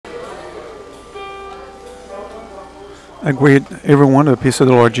I greet everyone with the peace of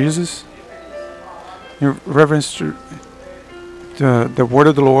the Lord Jesus. In reverence to the word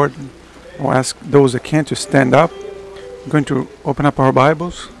of the Lord, I'll ask those that can to stand up. I'm going to open up our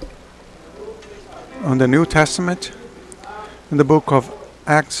Bibles on the New Testament in the book of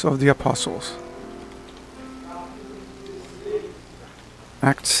Acts of the Apostles.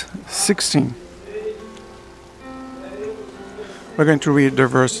 Acts 16. We're going to read the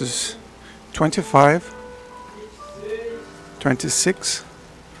verses 25, 26,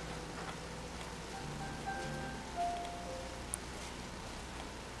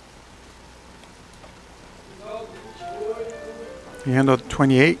 the end of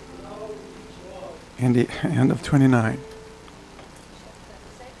 28, and the end of 29.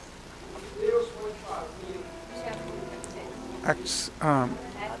 Acts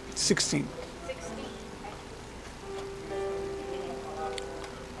 16.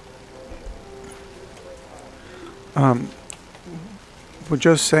 We're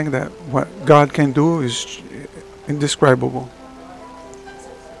just saying that what God can do is indescribable.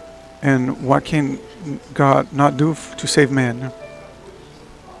 And what can God not do to save man?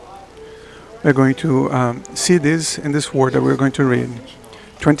 We're going to see this in this word that we're going to read.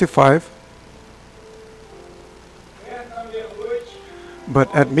 25.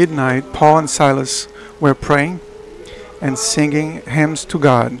 But at midnight, Paul and Silas were praying and singing hymns to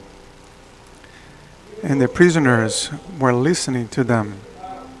God, and the prisoners were listening to them.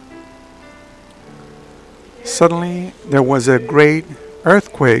 Suddenly, there was a great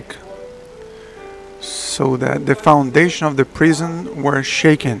earthquake, so that the foundation of the prison were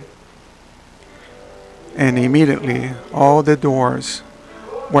shaken, and immediately all the doors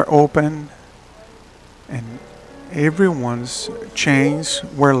were opened, and everyone's chains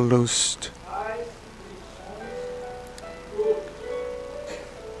were loosed.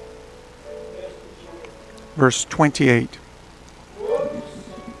 Verse 28.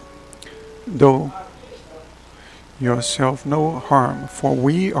 Though yourself no harm, for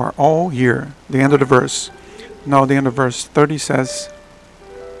we are all here. The end of the verse. Now the end of verse 30 says,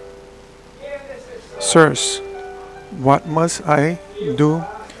 Sirs, what must I do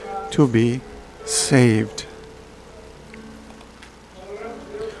to be saved?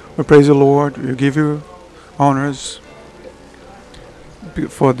 We praise the Lord. We give you honors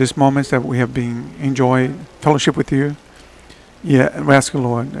for these moments that we have been enjoying fellowship with you. Yeah, we ask you,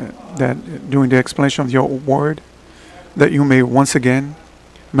 Lord, that during the explanation of your word, that you may once again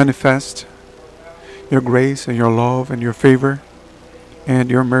manifest your grace and your love and your favor and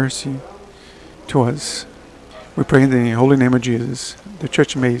your mercy to us. We pray in the holy name of Jesus. The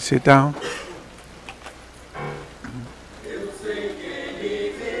church may sit down.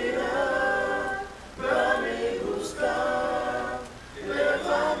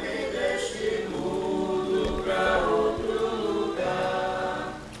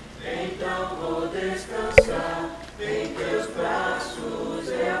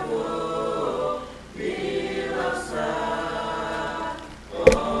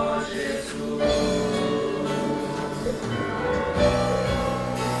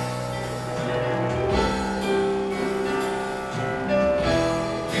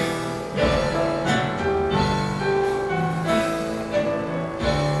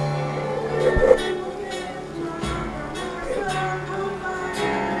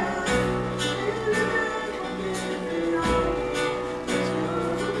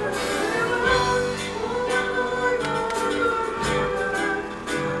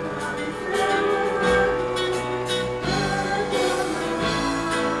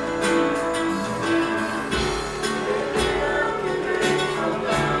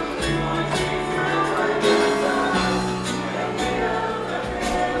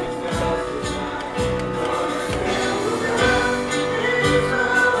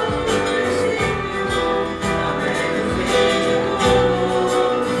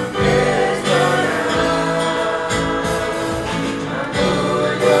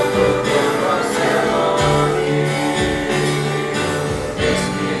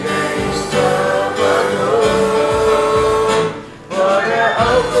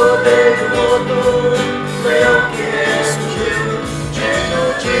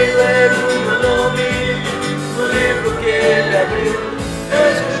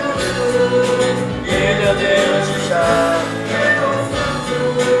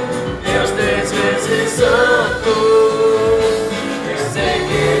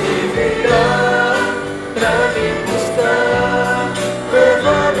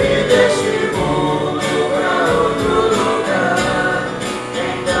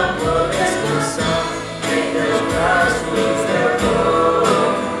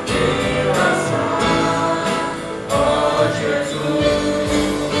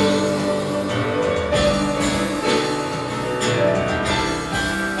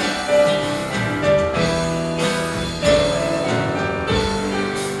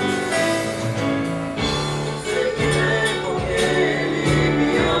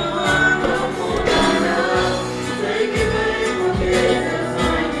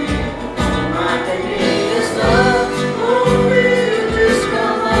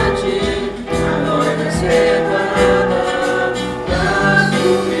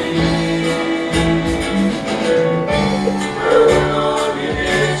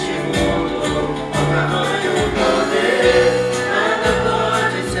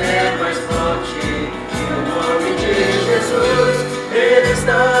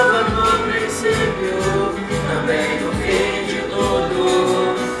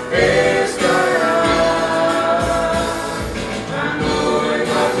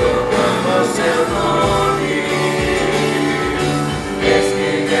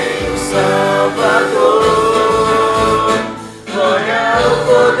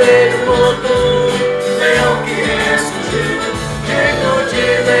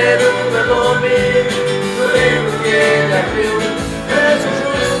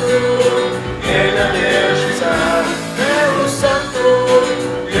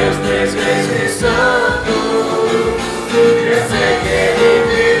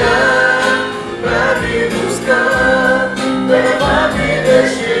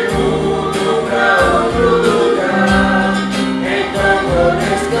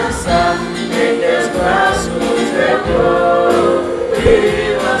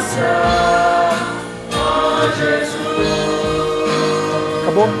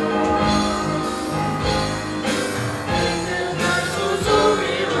 Acabou?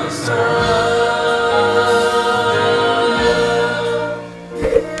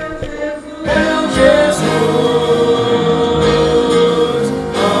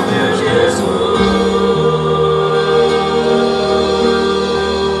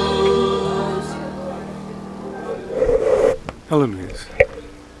 Hallelujah.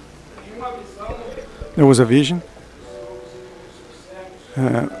 There was a vision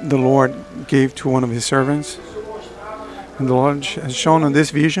the Lord gave to one of his servants. And the Lord has shown on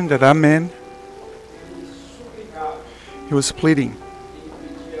this vision that man, he was pleading.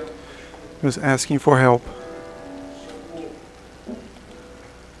 He was asking for help.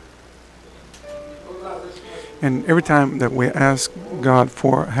 And every time that we ask God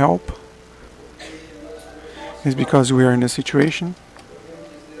for help, it's because we are in a situation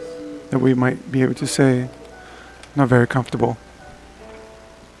that we might be able to say, not very comfortable.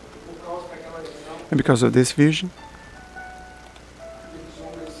 And because of this vision,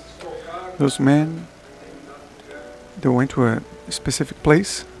 those men, they went to a specific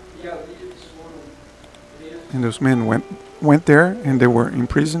place, and those men went there, and they were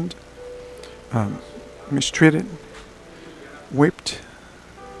imprisoned, mistreated, whipped,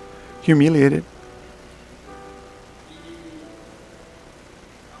 humiliated.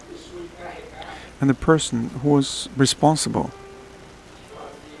 And the person who was responsible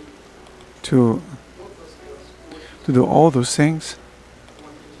to do all those things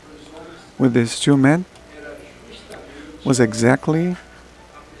with these two men was exactly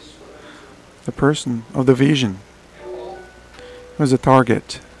the person of the vision. It was the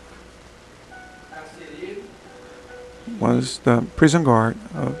target. Was the prison guard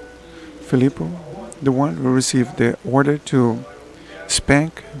of Filippo, the one who received the order to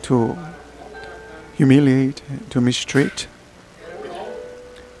spank, to humiliate, to mistreat.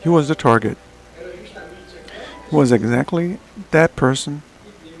 He was the target. He was exactly that person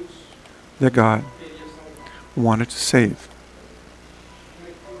that God wanted to save.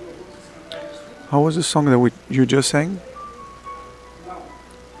 How was the song that you just sang?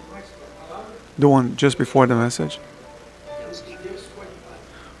 The one just before the message?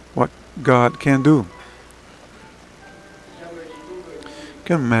 What God can do.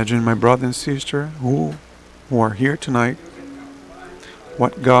 Can you imagine, my brother and sister who are here tonight,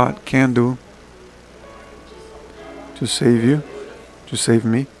 what God can do to save you, to save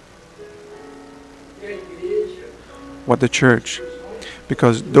me? What the church,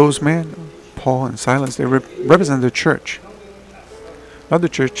 because those men, Paul and Silas, they represent the church. Not the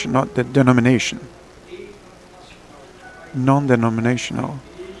church, not the denomination. Non-denominational,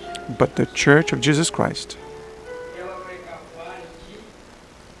 but the church of Jesus Christ.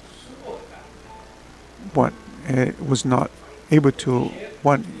 What was not able to,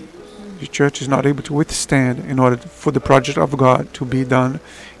 what the church is not able to withstand in order for the project of God to be done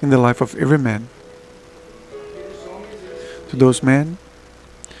in the life of every man. To those men,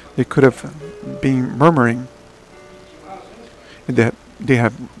 they could have been murmuring, and that they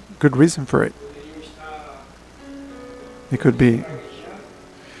have good reason for it. They could be,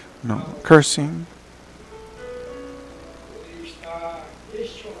 cursing.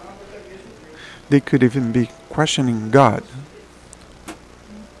 They could even be questioning God.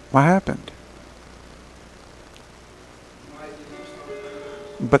 What happened?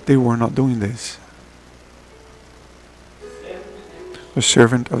 But they were not doing this. The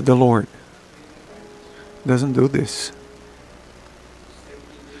servant of the Lord doesn't do this.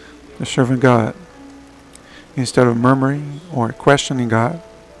 The servant of God, instead of murmuring or questioning God,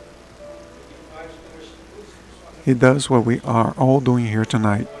 he does what we are all doing here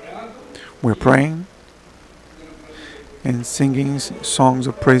tonight. We're praying and singing songs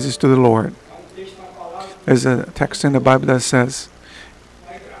of praises to the Lord. There's a text in the Bible that says,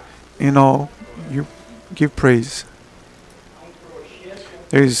 in all, you give praise.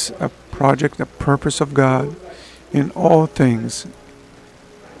 There is a project, a purpose of God in all things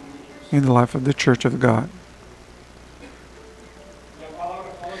in the life of the church of God.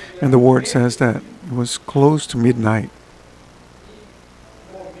 And the word says that it was close to midnight.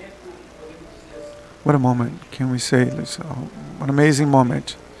 What a moment, can we say this? An amazing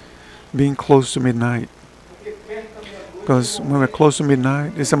moment, being close to midnight. Because when we're close to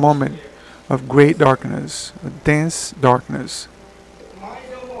midnight, it's a moment of great darkness, a dense darkness.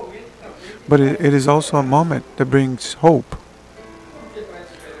 But it is also a moment that brings hope.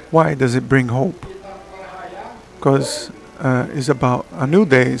 Why does it bring hope? Because it's about a new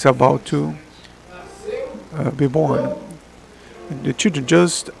day is about to be born. The children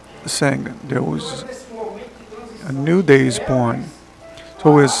just sang, there was a new day is born.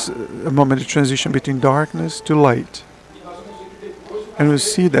 So it was a moment of transition between darkness to light. And we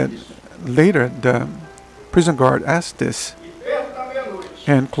see that later the prison guard asked this.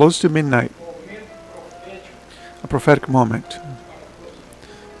 And close to midnight, a prophetic moment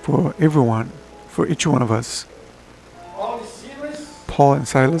for everyone, for each one of us. Paul and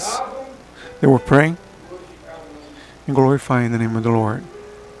Silas, they were praying and glorifying the name of the Lord.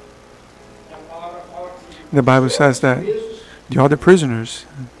 The Bible says that the other prisoners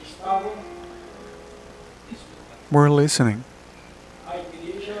were listening.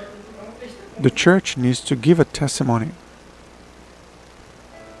 The church needs to give a testimony.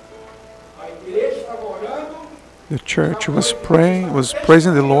 The church was praying, was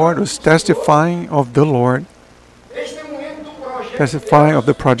praising the Lord, was testifying of the Lord, testifying of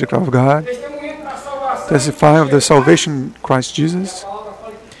the project of God, testifying of the salvation in Christ Jesus.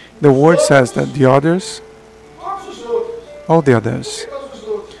 The word says that the others, all the others.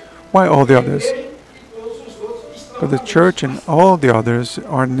 Why all the others? Because the church and all the others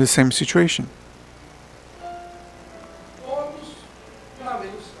are in the same situation.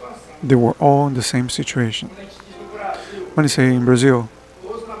 They were all in the same situation. When you say in Brazil,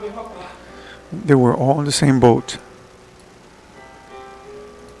 they were all in the same boat.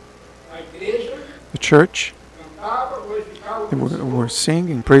 The church, they were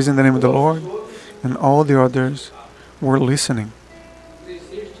singing, praising the name of the Lord, and all the others were listening.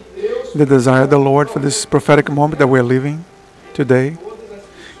 The desire of the Lord for this prophetic moment that we're living today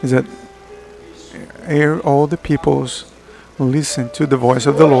is that all the peoples listen to the voice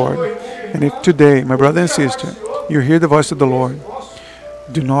of the Lord. And if today, my brother and sister, you hear the voice of the Lord,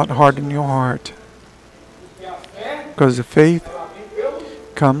 do not harden your heart, because the faith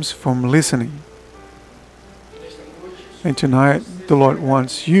comes from listening. And tonight, the Lord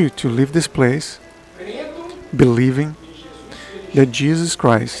wants you to leave this place believing that Jesus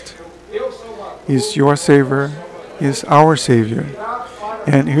Christ is your Savior, is our Savior,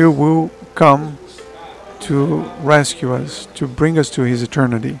 and He will come to rescue us, to bring us to His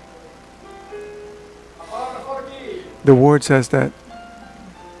eternity. The Word says that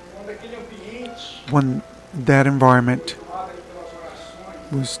when that environment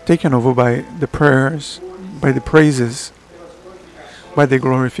was taken over by the prayers, by the praises, by the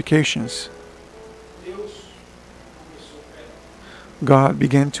glorifications, God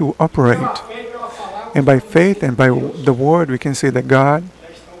began to operate. And by faith and by the Word, we can say that God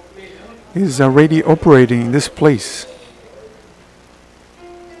is already operating in this place.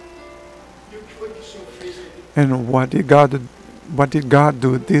 And what did God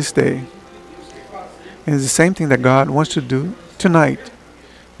do this day? And it's the same thing that God wants to do tonight,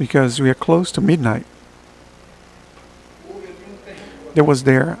 because we are close to midnight. There was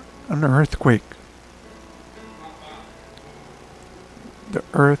there an earthquake. The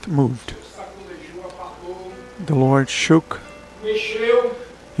earth moved. The Lord shook.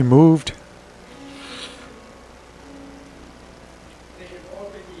 He moved.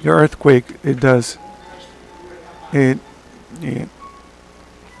 The earthquake, it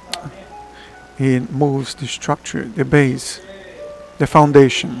moves the structure, the base, the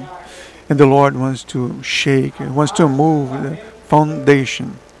foundation. And the Lord wants to shake, He wants to move the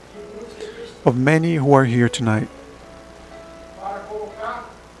foundation of many who are here tonight,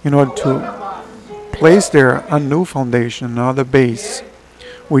 in order to place there a new foundation, another base,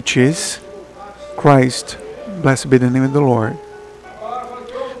 which is Christ. Blessed be the name of the Lord.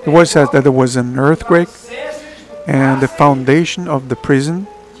 The word says that there was an earthquake, and the foundation of the prison,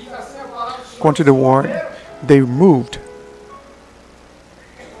 according to the word, they moved.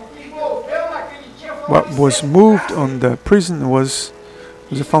 What was moved on the prison was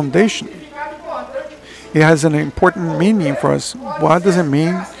the foundation. It has an important meaning for us. What does it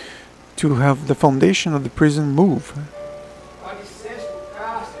mean to have the foundation of the prison move?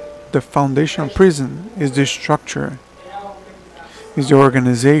 The foundation of prison is the structure, is the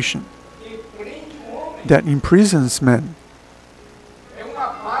organization that imprisons men.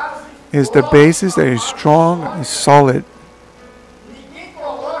 Is the basis that is strong and solid.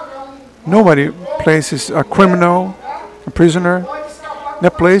 Nobody places a criminal, a prisoner, in a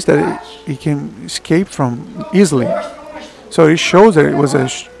place that he can escape from easily. So it shows that it was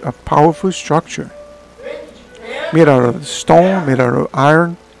a powerful structure, made out of stone, made out of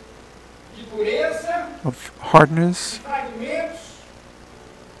iron, of hardness,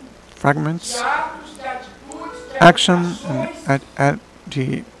 fragments, action, and at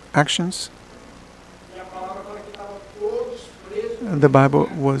the actions. And the Bible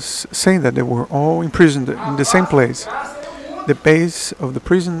was saying that they were all imprisoned in the same place. The base of the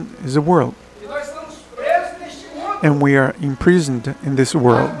prison is the world. And we are imprisoned in this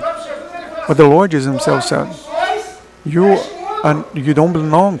world. But the Lord Jesus himself said, you don't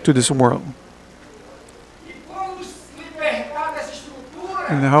belong to this world.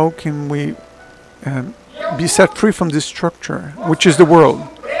 And how can we be set free from this structure, which is the world?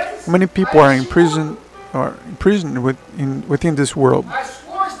 Many people are imprisoned within this world.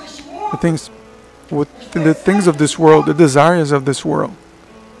 The things of this world, the desires of this world.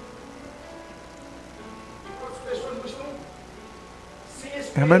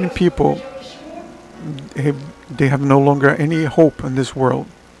 And many people, they have no longer any hope in this world.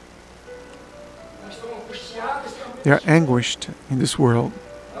 They are anguished in this world.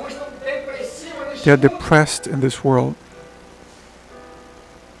 They are depressed in this world.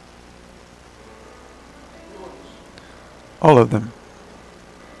 All of them.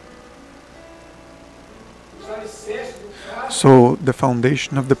 So the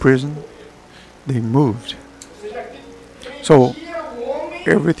foundation of the prison, they moved. So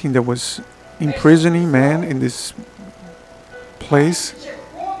everything that was imprisoning man in this place,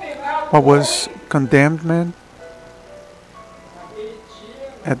 what was condemned man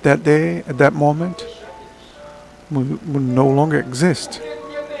at that day, at that moment, would no longer exist.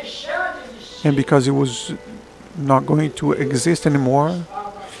 And because it was not going to exist anymore,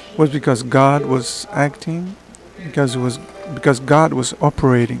 was because God was acting, because God was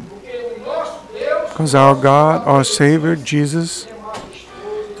operating. Because our God, our Savior, Jesus,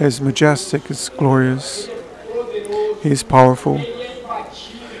 is majestic, is glorious, He is powerful,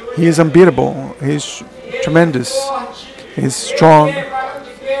 He is unbeatable, He is tremendous, He is strong,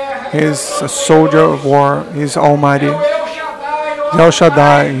 He is a soldier of war, He is almighty, the El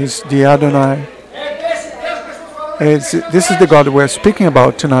Shaddai, He is the Adonai. This is the God we're speaking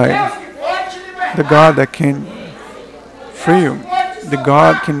about tonight. The God that can free you. The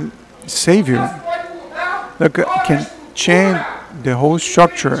God can save you. That can change the whole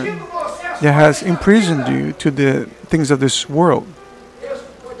structure that has imprisoned you to the things of this world.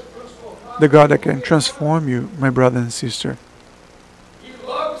 The God that can transform you, my brother and sister.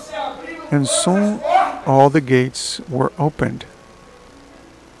 And soon all the gates were opened.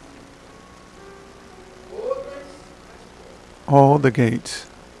 All the gates.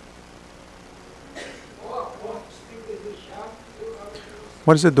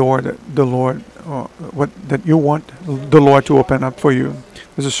 What is the door that the Lord, that you want the Lord to open up for you?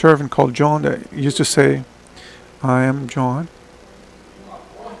 There's a servant called John that used to say, I am John.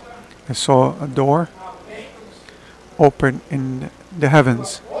 I saw a door open in the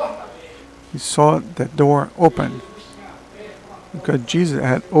heavens. He saw that door open because Jesus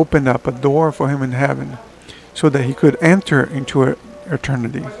had opened up a door for him in heaven so that he could enter into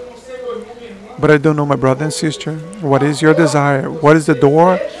eternity. But I don't know, my brother and sister, what is your desire? What is the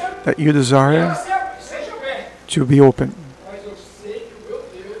door that you desire to be open?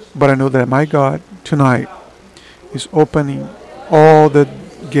 But I know that my God tonight is opening all the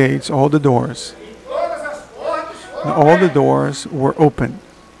gates, all the doors. And all the doors were open.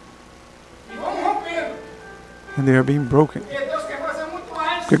 And they are being broken.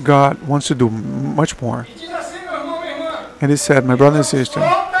 Because God wants to do much more. And He said, my brother and sister,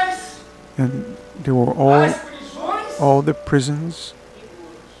 and they were all the prisons,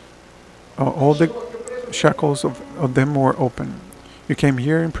 all the shackles of them were open. You came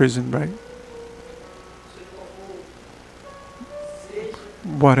here in prison, right?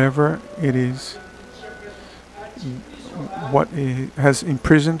 Whatever it is, what has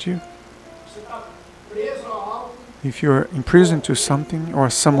imprisoned you, if you're imprisoned to something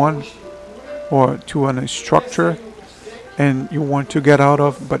or someone or to a structure, and you want to get out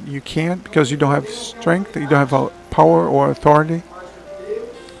of, but you can't because you don't have strength, you don't have power or authority.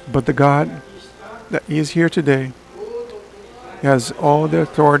 But the God that is here today has all the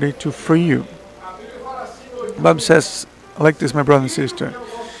authority to free you. The Bible says like this, my brother and sister,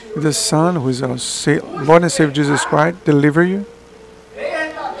 if the Son, who is our Lord and Savior Jesus Christ, deliver you,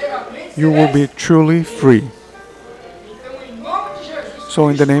 you will be truly free. So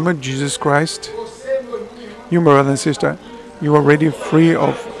in the name of Jesus Christ, you, my brother and sister, you are already free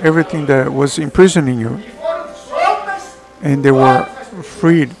of everything that was imprisoning you. And they were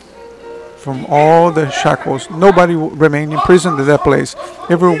freed from all the shackles. Nobody remained imprisoned in that place.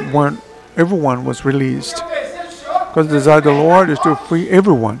 Everyone was released. Because the desire of the Lord is to free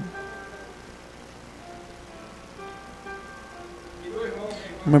everyone.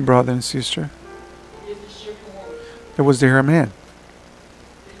 My brother and sister, there was there a man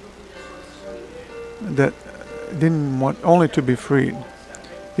that didn't want only to be freed.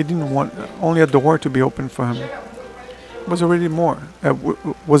 He didn't want only a door to be opened for him. was already more.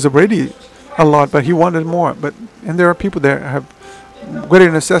 Was already a lot, but he wanted more. And there are people that have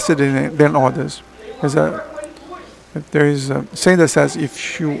greater necessity than others. There is a saying that says, if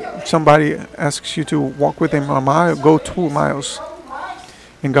somebody asks you to walk with him a mile, go 2 miles.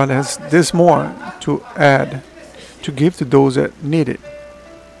 And God has this more to add, to give to those that need it.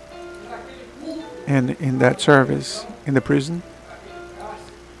 And in that service, in the prison,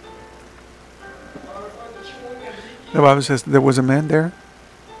 the Bible says there was a man there.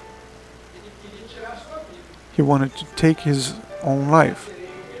 He wanted to take his own life.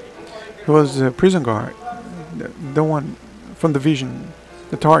 He was a prison guard, the one from the vision,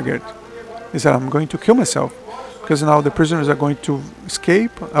 the target. He said, I'm going to kill myself because now the prisoners are going to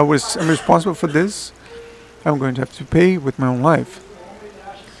escape. I'm responsible for this. I'm going to have to pay with my own life.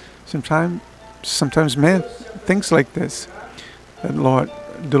 Sometimes man thinks like this. That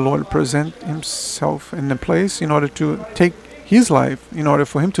the Lord present himself in a place in order to take his life, in order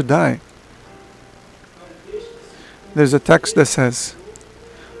for him to die. There's a text that says,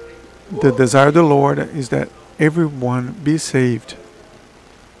 the desire of the Lord is that everyone be saved.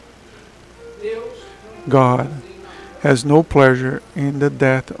 God has no pleasure in the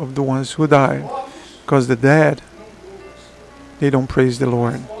death of the ones who die, because the dead, they don't praise the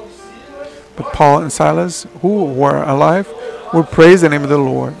Lord. But Paul and Silas, who were alive, would praise the name of the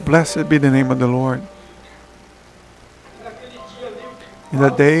Lord. Blessed be the name of the Lord. In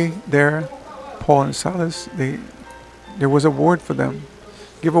that day there, Paul and Silas, there was a word for them.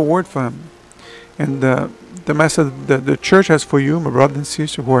 Give a word for them. And the message that the church has for you, my brothers and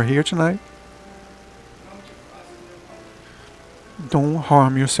sisters who are here tonight, don't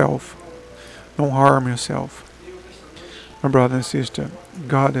harm yourself. Don't harm yourself. My brother and sister,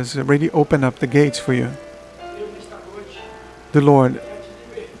 God has already opened up the gates for you. The Lord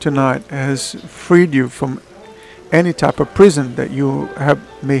tonight has freed you from any type of prison that you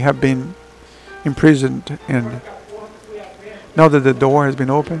may have been imprisoned in. Now that the door has been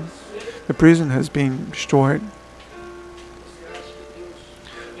opened, the prison has been destroyed.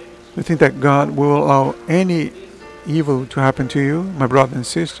 You think that God will allow any evil to happen to you, my brother and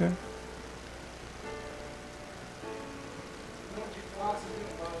sister?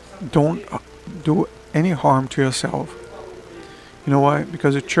 Don't do any harm to yourself. You know why?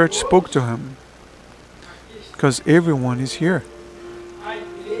 Because the church spoke to him. Because everyone is here.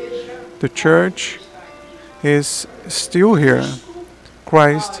 The church is still here.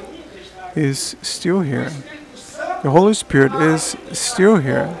 Christ is still here. The Holy Spirit is still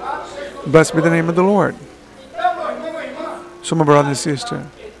here. Blessed be the name of the Lord. So my brother and sister,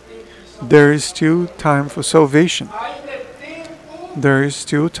 there is still time for salvation. There is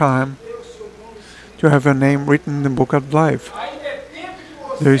still time to have your name written in the book of life.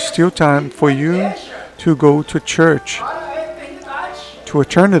 There is still time for you to go to church, to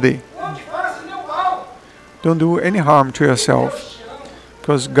eternity. Don't do any harm to yourself,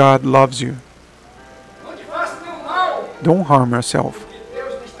 because God loves you. Don't harm yourself,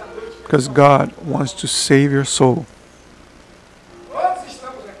 because God wants to save your soul.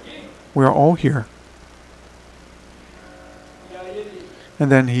 We are all here.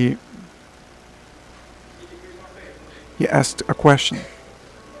 And then he asked a question.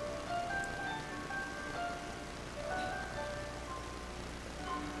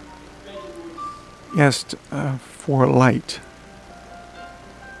 He asked for light.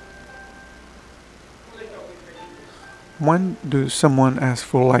 When does someone ask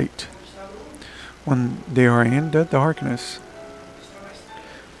for light? When they are in the darkness.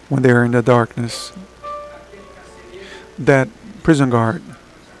 When they are in the darkness. That prison guard,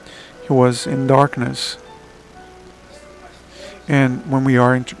 he was in darkness. And when we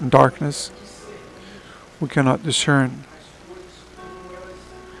are in darkness, we cannot discern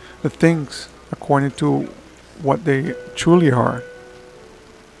the things according to what they truly are.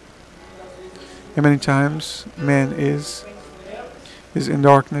 And many times man is in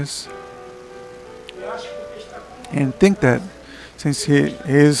darkness and think that since he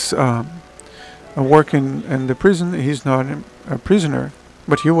is working in the prison, he's not a prisoner,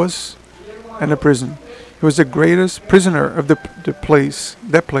 but he was in a prison. He was the greatest prisoner of the place.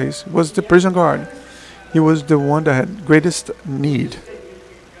 That place was the prison guard. He was the one that had greatest need.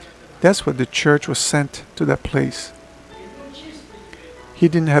 That's what the church was sent to that place. He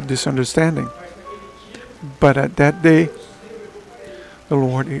didn't have this understanding. But at that day, the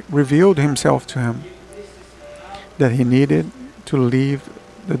Lord revealed himself to him that he needed to leave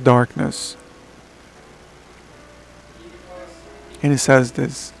the darkness. And he says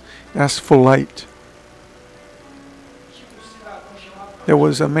this, ask for light. There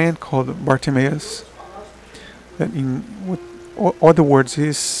was a man called Bartimaeus that in with other words, he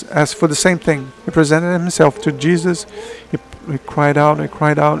asked for the same thing. He presented himself to Jesus. He cried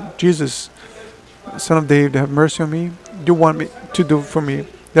out, Jesus, Son of David, have mercy on me. Do you want me to do for me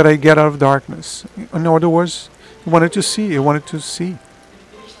that I get out of darkness? In other words, he wanted to see. He wanted to see.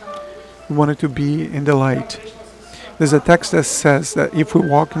 He wanted to be in the light. There's a text that says that if we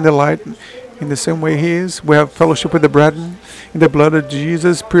walk in the light in the same way he is, we have fellowship with the brethren. In the blood of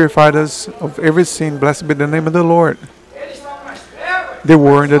Jesus purified us of every sin. Blessed be the name of the Lord. They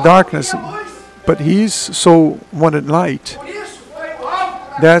were in the darkness, but he so wanted light.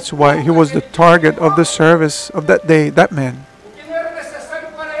 That's why he was the target of the service of that day, that man,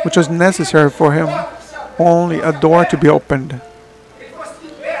 which was necessary for him only a door to be opened,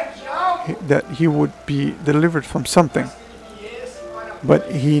 that he would be delivered from something.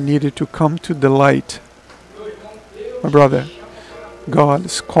 But he needed to come to the light. My brother, God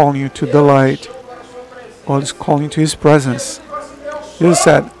is calling you to the light. God is calling you to his presence. Jesus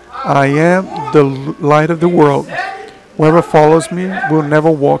said, I am the light of the world. Whoever follows me will never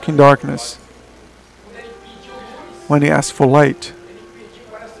walk in darkness. When he asked for light,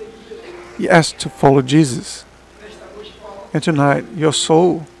 he asked to follow Jesus. And tonight, your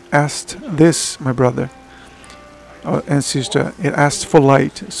soul asked this, my brother and sister. It asked for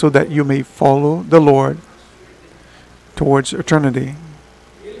light so that you may follow the Lord towards eternity.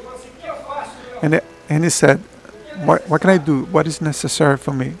 And he said, what can I do? What is necessary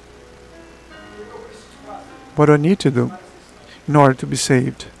for me? What do I need to do in order to be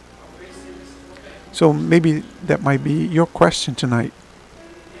saved? So maybe that might be your question tonight.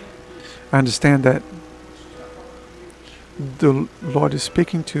 I understand that the Lord is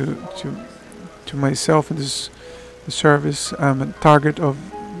speaking to myself in this service. I'm a target of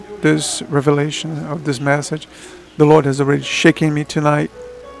this revelation, of this message. The Lord has already shaken me tonight.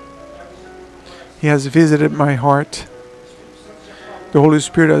 He has visited my heart. The Holy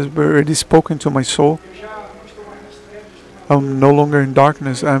Spirit has already spoken to my soul. I'm no longer in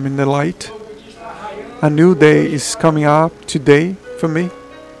darkness, I'm in the light. A new day is coming up today for me.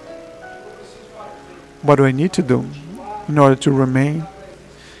 What do I need to do in order to remain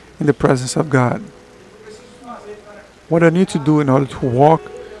in the presence of God? What do I need to do in order to walk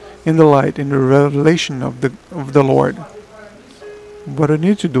in the light, in the revelation of the Lord? What do I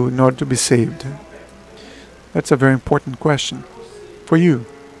need to do in order to be saved? That's a very important question for you,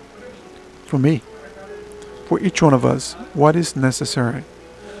 for me, for each one of us. What is necessary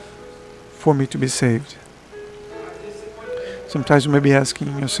for me to be saved? Sometimes you may be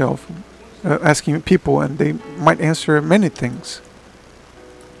asking yourself, asking people, and they might answer many things.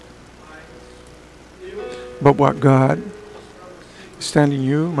 But what God is telling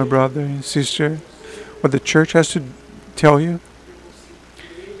you, my brother and sister, what the church has to tell you,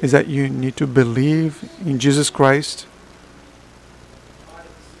 is that you need to believe in Jesus Christ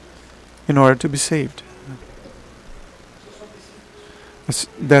in order to be saved.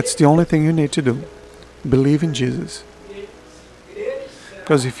 That's the only thing you need to do. Believe in Jesus.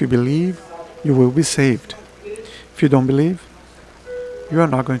 Because if you believe, you will be saved. If you don't believe, you are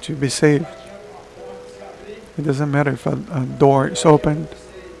not going to be saved. It doesn't matter if a door is opened.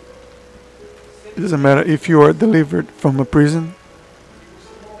 It doesn't matter if you are delivered from a prison.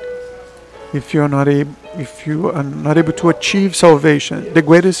 If you are not able to achieve salvation, the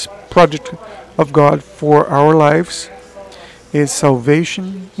greatest project of God for our lives is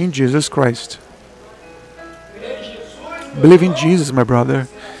salvation in Jesus Christ. Believe in Jesus, my brother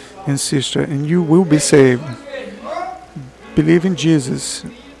and sister, and you will be saved. Believe in Jesus,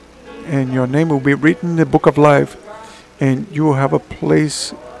 and your name will be written in the book of life, and you will have a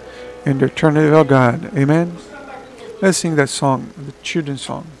place in the eternity of God. Amen? Let's sing that song, the children's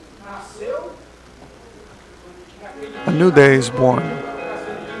song. A new day is born.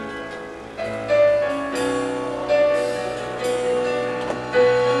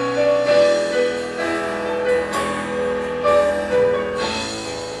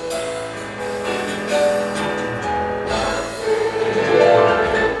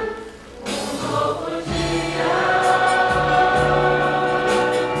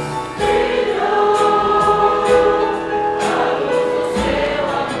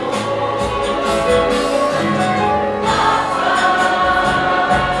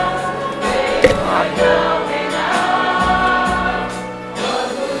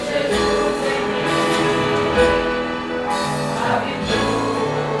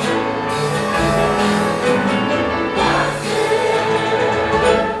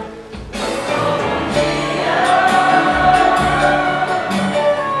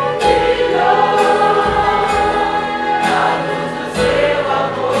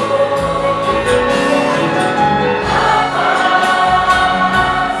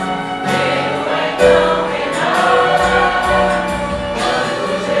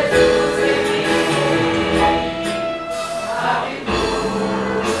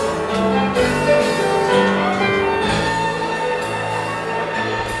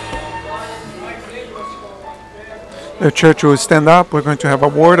 The church will stand up. We're going to have a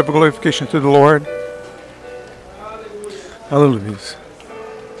word of glorification to the Lord. Hallelujah.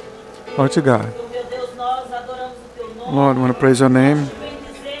 Glory to God. Lord, I want to praise your name.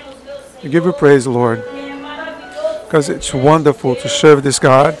 We give you praise, Lord, because it's wonderful to serve this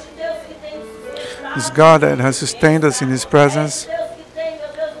God. This God that has sustained us in His presence.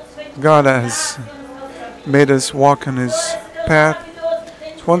 God that has made us walk on His path.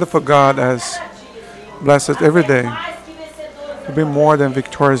 It's wonderful God that has blessed us every day to be more than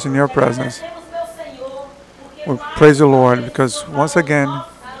victorious in your presence. We praise the Lord because once again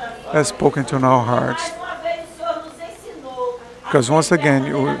has spoken to our hearts. Because once again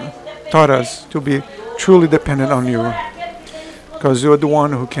you taught us to be truly dependent on you. Because you are the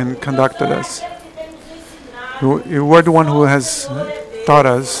one who can conduct us. You are the one who has taught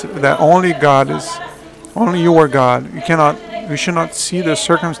us that only you are God. We should not see the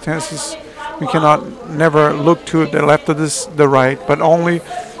circumstances. We cannot never look to the left or the right, but only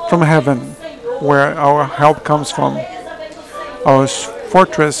from heaven, where our help comes from. Our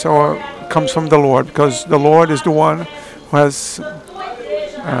fortress comes from the Lord, because the Lord is the one who has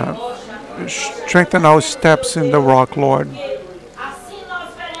strengthened our steps in the rock, Lord.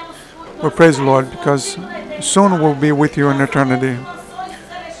 We praise the Lord because soon we'll be with you in eternity.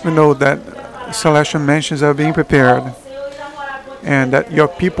 We know that celestial mansions are being prepared and that your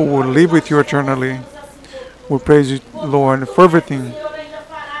people will live with you eternally. We praise you, Lord, for everything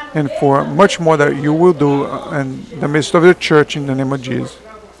and for much more that you will do in the midst of your church in the name of Jesus.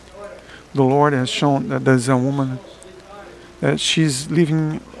 The Lord has shown that there's a woman that she's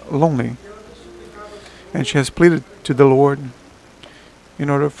living lonely, and she has pleaded to the Lord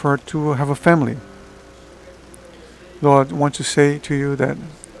in order for her to have a family. Lord, I want to say to you that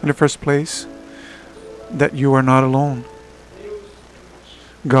in the first place, that you are not alone.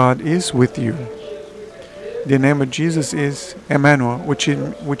 God is with you. The name of Jesus is Emmanuel, which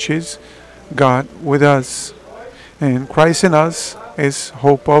is God with us. And Christ in us is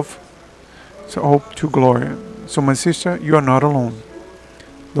hope to glory. So my sister, you are not alone.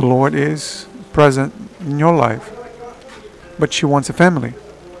 The Lord is present in your life. But she wants a family.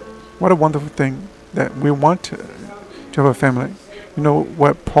 What a wonderful thing that we want to have a family. You know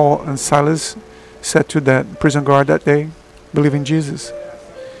what Paul and Silas said to that prison guard that day? Believe in Jesus,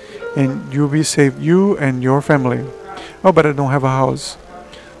 and you'll be saved, you and your family. Oh, but I don't have a house.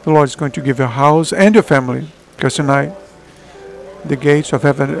 The Lord is going to give you a house and your family, because tonight the gates of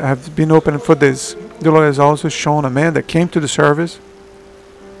heaven have been opened for this. The Lord has also shown a man that came to the service,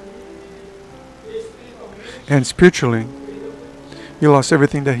 and spiritually he lost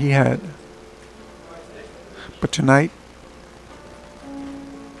everything that he had. But tonight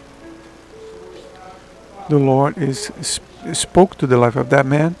the Lord spoke to the life of that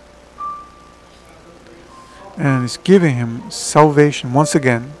man and is giving him salvation once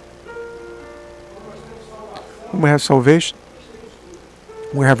again. When we have salvation,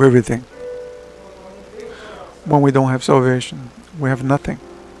 we have everything. When we don't have salvation, we have nothing.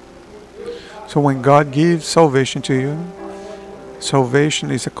 So when God gives salvation to you, salvation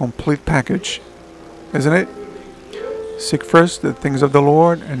is a complete package, isn't it? Seek first the things of the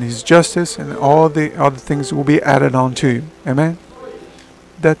Lord and His justice, and all the other things will be added on to you. Amen?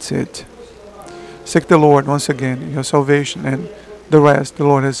 That's it. Seek the Lord once again, your salvation, and the rest the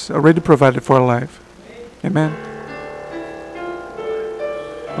Lord has already provided for our life. Amen?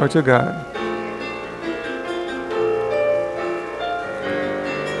 Glory to God.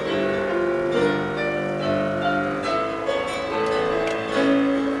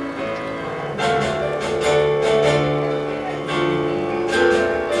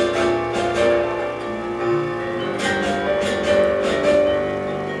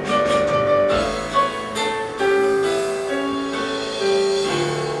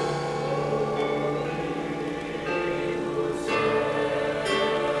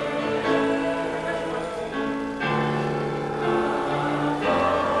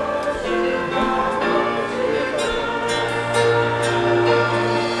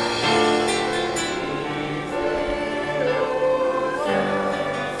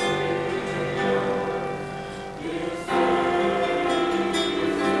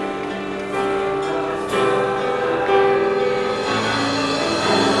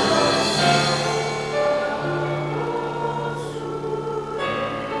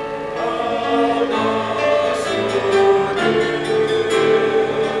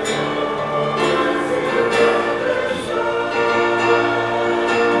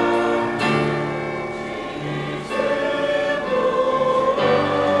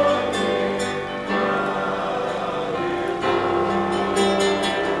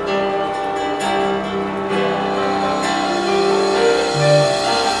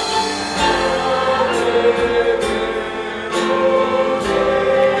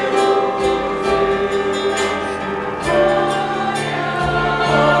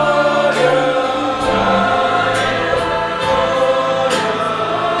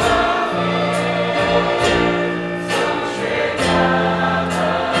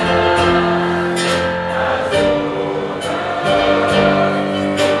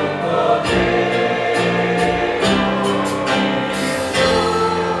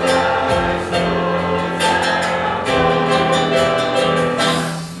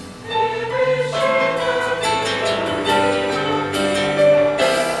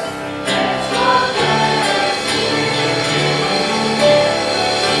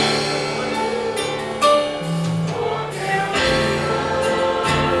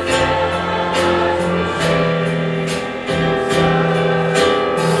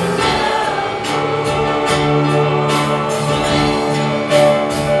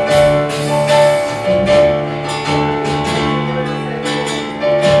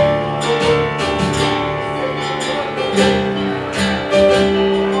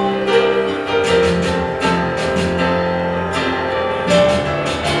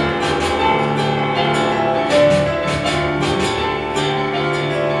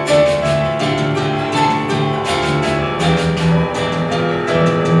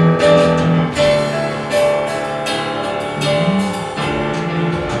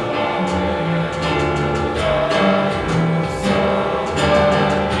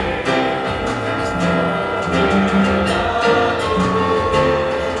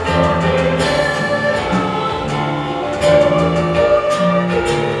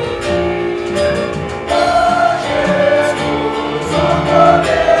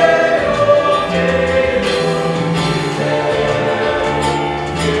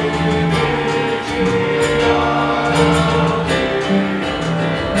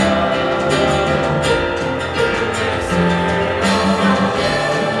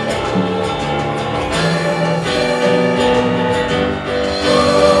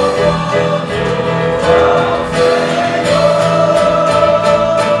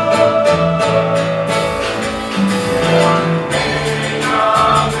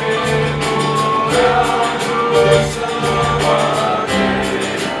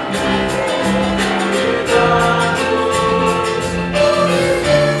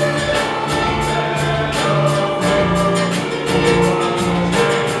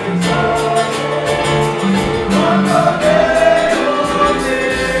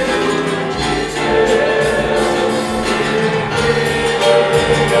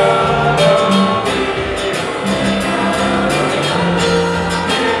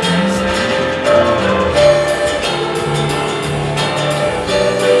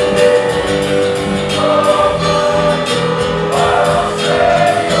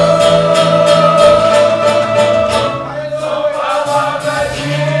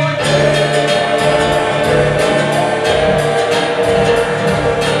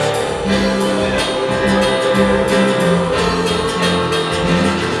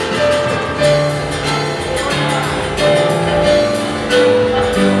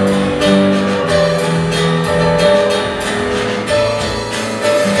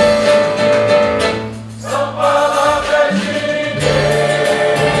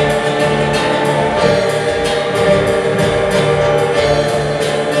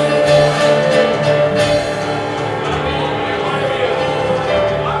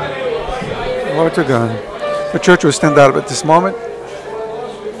 Glory to God. The church will stand up at this moment.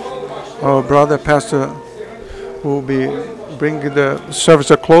 Our brother, pastor, will be bringing the service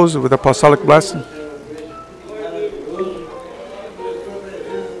to a close with apostolic blessing.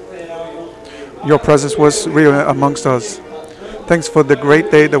 Your presence was real amongst us. Thanks for the great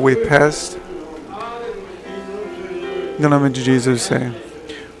day that we passed. In the name of Jesus, say,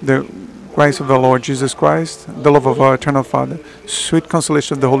 the grace of the Lord Jesus Christ, the love of our eternal Father, sweet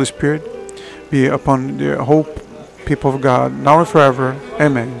consolation of the Holy Spirit be upon the whole people of God, now and forever.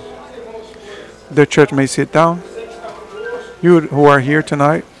 Amen. The church may sit down. You who are here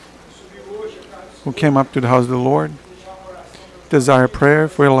tonight, who came up to the house of the Lord, desire prayer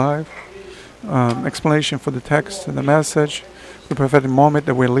for your life, explanation for the text and the message, the prophetic moment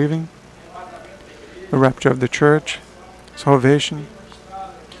that we're living, the rapture of the church, salvation.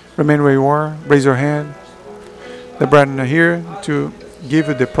 Remain where you are. Raise your hand. The brethren are here to give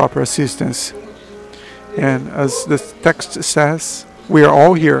you the proper assistance. And as the text says, we are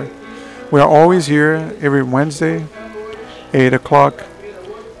all here. We are always here every Wednesday, 8 o'clock,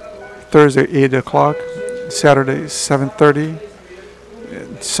 Thursday, 8 o'clock, Saturday, 7:30,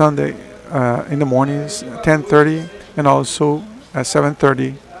 Sunday in the mornings, 10:30, and also at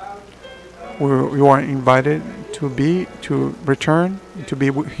 7:30. You are invited to return, to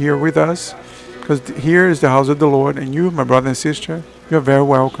be here with us, because here is the house of the Lord, and you, my brother and sister, you are very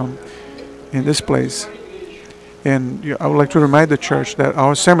welcome in this place. And I would like to remind the church that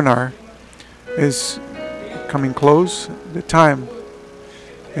our seminar is coming close. The time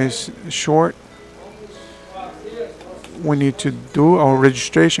is short. We need to do our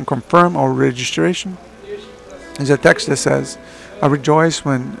registration, confirm our registration. There's a text that says, I rejoice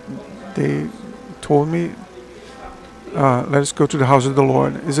when they told me, let us go to the house of the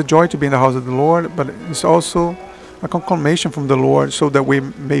Lord. It's a joy to be in the house of the Lord, but it's also a confirmation from the Lord so that we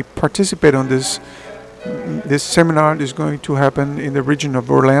may participate on this. This seminar is going to happen in the region of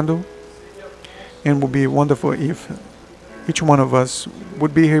Orlando, and would be wonderful if each one of us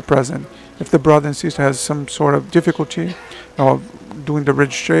would be here present. If the brother and sister has some sort of difficulty of doing the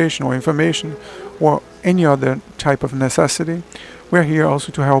registration or information or any other type of necessity, we're here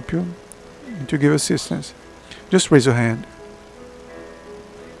also to help you and to give assistance. Just raise your hand.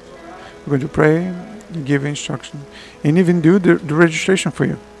 We're going to pray and give instruction and even do the registration for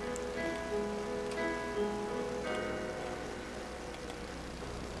you.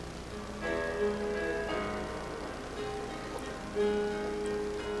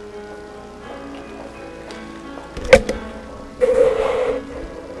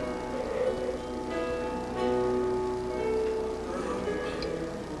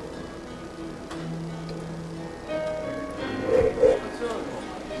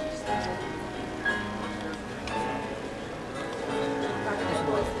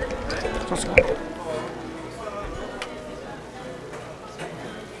 Let's go.